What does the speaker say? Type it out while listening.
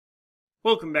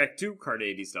Welcome back to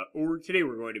Carneades.org. Today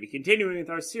we're going to be continuing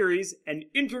with our series, An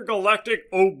Intergalactic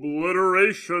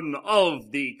Obliteration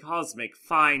of the Cosmic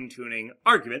Fine-Tuning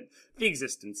Argument, the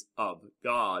Existence of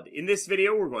God. In this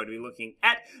video, we're going to be looking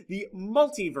at the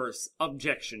Multiverse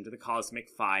Objection to the Cosmic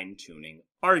Fine-Tuning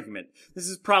Argument. This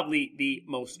is probably the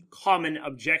most common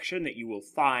objection that you will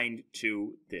find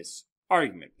to this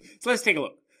argument. So let's take a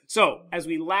look. So, as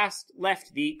we last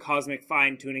left the cosmic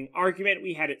fine-tuning argument,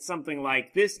 we had it something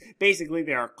like this. Basically,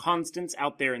 there are constants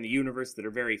out there in the universe that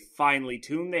are very finely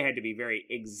tuned. They had to be very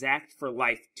exact for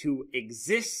life to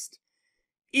exist.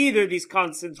 Either these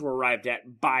constants were arrived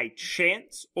at by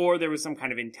chance, or there was some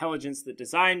kind of intelligence that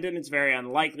designed them. It's very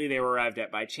unlikely they were arrived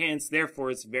at by chance.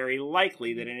 Therefore, it's very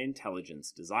likely that an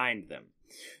intelligence designed them.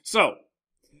 So,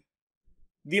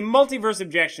 the multiverse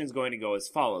objection is going to go as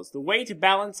follows. The way to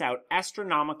balance out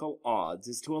astronomical odds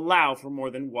is to allow for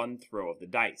more than one throw of the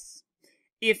dice.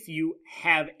 If you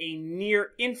have a near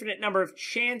infinite number of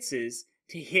chances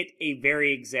to hit a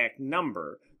very exact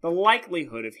number, the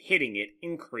likelihood of hitting it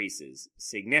increases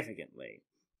significantly.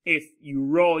 If you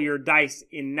roll your dice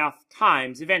enough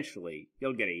times, eventually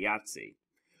you'll get a Yahtzee.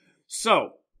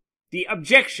 So, the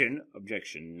objection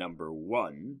number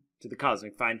one, to the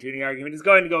cosmic fine-tuning argument is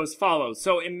going to go as follows.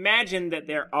 So imagine that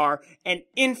there are an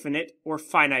infinite, or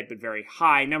finite but very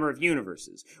high, number of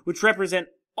universes, which represent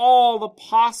all the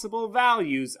possible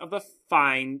values of the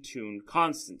fine-tuned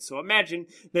constant. So imagine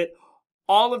that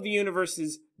all of the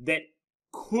universes that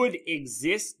could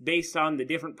exist based on the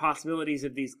different possibilities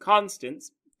of these constants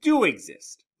do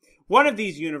exist. One of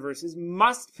these universes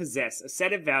must possess a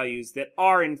set of values that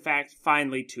are in fact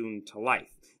finely tuned to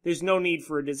life. There's no need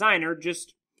for a designer,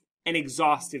 just an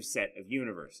exhaustive set of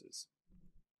universes.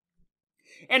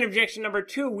 And objection number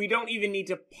two, we don't even need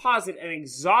to posit an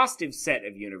exhaustive set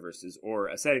of universes, or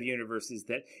a set of universes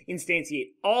that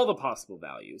instantiate all the possible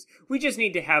values. We just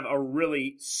need to have a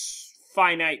really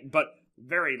finite but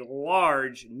very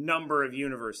large number of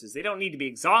universes. They don't need to be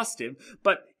exhaustive,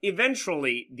 but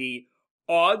eventually the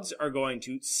odds are going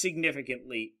to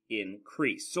significantly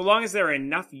increase. So long as there are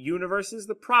enough universes,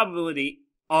 the probability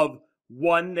of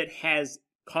one that has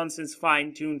constants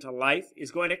fine-tuned to life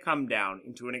is going to come down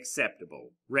into an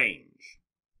acceptable range.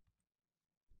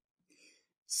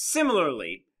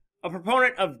 Similarly, a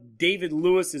proponent of David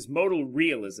Lewis's modal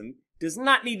realism does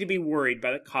not need to be worried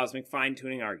by the cosmic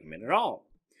fine-tuning argument at all.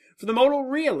 For the modal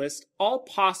realist, all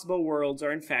possible worlds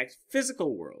are in fact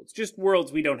physical worlds, just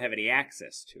worlds we don't have any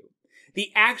access to.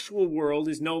 The actual world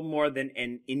is no more than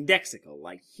an indexical,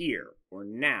 like here or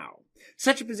now.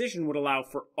 Such a position would allow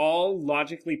for all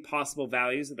logically possible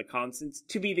values of the constants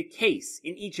to be the case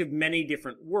in each of many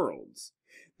different worlds.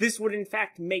 This would in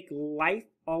fact make life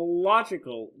a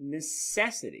logical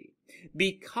necessity,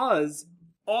 because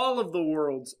all of the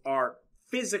worlds are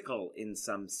physical in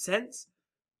some sense.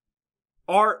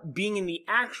 Our being in the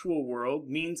actual world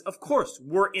means, of course,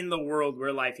 we're in the world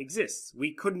where life exists.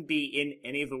 We couldn't be in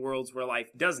any of the worlds where life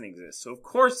doesn't exist. So, of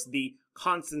course, the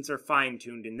constants are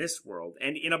fine-tuned in this world,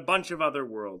 and in a bunch of other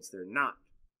worlds, they're not.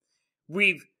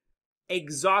 We've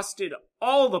exhausted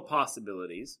all the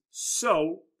possibilities,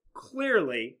 so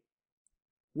clearly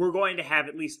we're going to have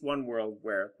at least one world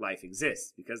where life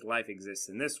exists, because life exists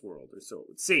in this world, or so it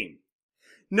would seem.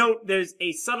 Note, there's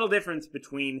a subtle difference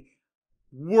between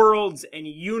worlds and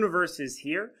universes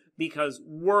here, because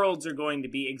worlds are going to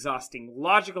be exhausting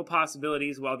logical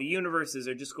possibilities, while the universes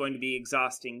are just going to be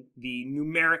exhausting the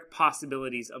numeric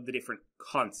possibilities of the different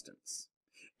constants.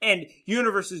 And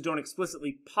universes don't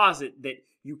explicitly posit that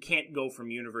you can't go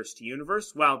from universe to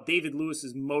universe, while David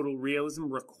Lewis's modal realism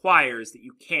requires that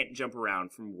you can't jump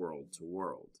around from world to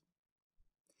world.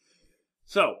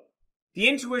 So, the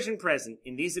intuition present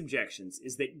in these objections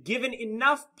is that given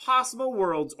enough possible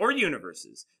worlds or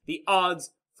universes, the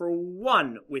odds for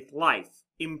one with life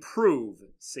improve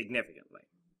significantly.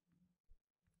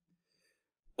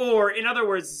 Or, in other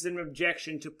words, it's an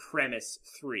objection to premise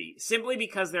 3. Simply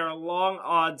because there are long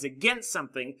odds against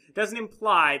something doesn't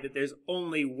imply that there's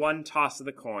only one toss of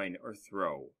the coin or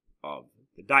throw of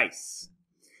the dice.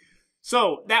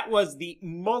 So, that was the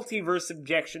multiverse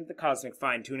objection to the cosmic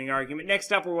fine-tuning argument.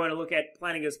 Next up, we're going to look at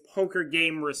Plantinga's poker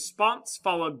game response,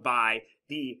 followed by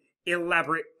the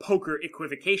elaborate poker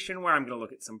equivocation, where I'm going to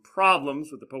look at some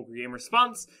problems with the poker game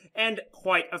response, and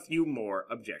quite a few more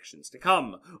objections to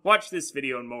come. Watch this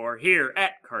video and more here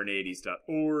at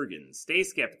Carneades.org, and stay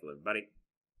skeptical, everybody.